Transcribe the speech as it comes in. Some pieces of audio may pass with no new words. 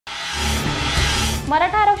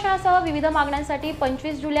मराठा आरक्षणासह विविध मागण्यांसाठी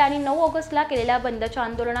 25 जुलै आणि 9 ऑगस्टला केलेल्या बंदच्या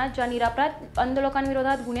आंदोलनात ज्या निरपराध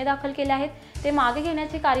आंदोलकांविरोधात गुन्हे दाखल केले आहेत ते मागे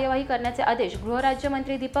घेण्याची कार्यवाही करण्याचे आदेश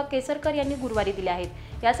गृहराज्यमंत्री दीपक केसरकर यांनी गुरुवारी दिले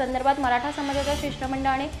आहेत। या संदर्भात मराठा समाजाच्या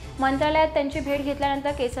शिष्टमंडळाने मंत्रालयात त्यांची भेट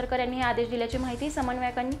घेतल्यानंतर केसरकर यांनी हे आदेश दिल्याची माहिती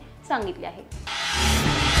समन्वयकांनी सांगितली आहे।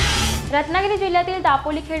 रत्नागिरी जिल्ह्यातील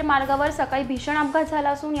दापोली खेड मार्गावर सकाळी भीषण अपघात झाला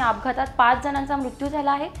असून या अपघातात 5 जणांचा मृत्यू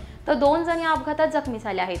झाला आहे तर 2 जण या अपघातात जखमी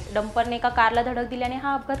झाले आहेत। डंपरने एका कारला धडक दिल्याने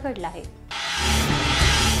हा अपघात घडला आहे।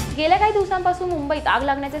 गेल्या काही दिवसांपासून मुंबईत आग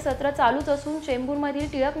लागण्याचे सत्र चालूच असून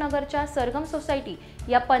चेंबूरमधील टिळकनगरच्या सरगम सोसायटी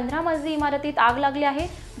या 15 मजली इमारतीत आग लागली आहे।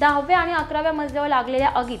 10व्या आणि 11व्या मजल्यावर लागलेल्या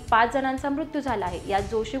आगीत 5 जणांचा मृत्यू झाला आहे।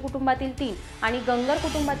 यात जोशी कुटुंबातील 3 आणि गंगर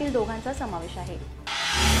कुटुंबातील 2 समावेश आहे।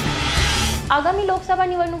 आगामी लोकसभा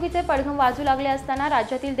निवडणुकीचे पडघम वाजू लागले असताना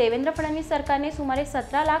राज्यातील देवेंद्र फडणवीस सरकारने सुमारे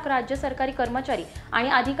 17 लाख राज्य सरकारी कर्मचारी आणि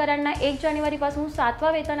अधिकाऱ्यांना 1 जानेवारीपासून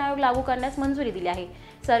 7वा वेतन आयोग लागू करण्यास मंजुरी दिली आहे।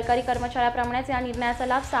 सरकारी कर्मचाऱ्याप्रमाणेच या निर्णयाचा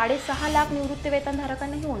लाभ 6.5 लाख निवृत्ती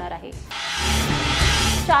वेतनधारकांनाही होणार आहे।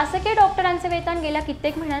 शासकीय डॉक्टरांचे वेतन गेल्या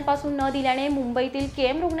कित्येक महिन्यांपासून न दिल्याने मुंबईतील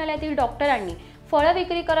केएम रुग्णालयातील डॉक्टरांनी फळ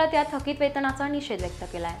विक्री करत या थकीत वेतनाचा निषेध व्यक्त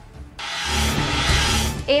केला आहे।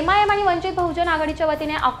 एमआयएम आणि वंचित बहुजन आघाडीच्या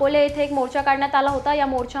वतीने अकोले येथे एक मोर्चा काढण्यात आला होता। या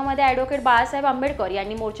मोर्चामध्ये ॲडव्होकेट बाळासाहेब आंबेडकर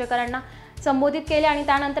यांनी मोर्चेकरांना संबोधित केले आणि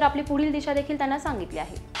त्यानंतर आपली पुढील दिशा देखील त्यांना सांगितली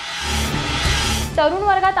आहे। तरुण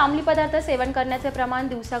वर्गात अंमली पदार्थ सेवन करण्याचे प्रमाण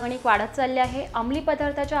दिवसागणिक वाढत चालले आहे। अंमली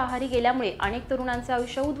पदार्थाच्या आहारी गेल्यामुळे अनेक तरुणांचे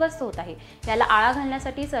आयुष्य उद्ध्वस्त होत आहे। याला आळा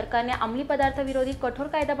घालण्यासाठी सरकारने अंमली पदार्थ विरोधी कठोर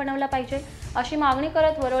कायदा बनवला पाहिजे अशी मागणी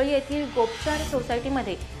करत वरळी येथील गोपचार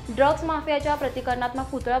सोसायटीमध्ये ड्रग्ज माफियाच्या प्रतिकरणात्मक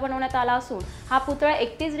पुतळा बनवण्यात आला असून हा पुतळा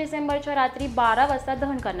 31 डिसेंबरच्या रात्री 12 वाजता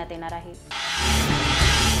दहन करण्यात येणार आहे।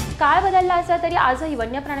 काळ बदलला असला तरी आजही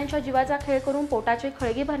वन्य प्राण्यांच्या जीवाचा खेळ करून पोटाची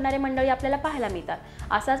खळगी भरणारे मंडळी आपल्याला पाहायला मिळतात।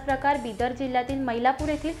 असाच प्रकार बिदर जिल्ह्यातील मैलापूर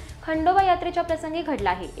येथील खंडोबा यात्रेच्या प्रसंगी घडला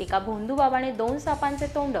आहे। एका भोंदू बाबाने 2 सापांचे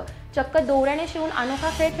तोंड चक्क दोऱ्याने शिवून अनोखा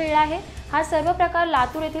खेळ खेळला आहे। हा सर्व प्रकार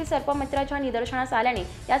लातूर येथील सर्पमित्राच्या निदर्शनास आल्याने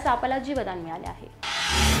या सापाला जीवदान मिळाले आहे।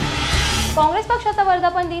 काँग्रेस पक्षाचा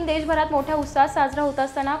वर्धापन दिन देशभरात मोठ्या उत्साहात साजरा होत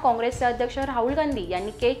असताना काँग्रेसचे अध्यक्ष राहुल गांधी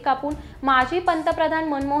यांनी केक कापून माजी पंतप्रधान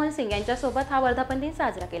मनमोहन सिंग यांच्यासोबत हा वर्धापन दिन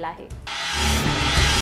साजरा केला आहे।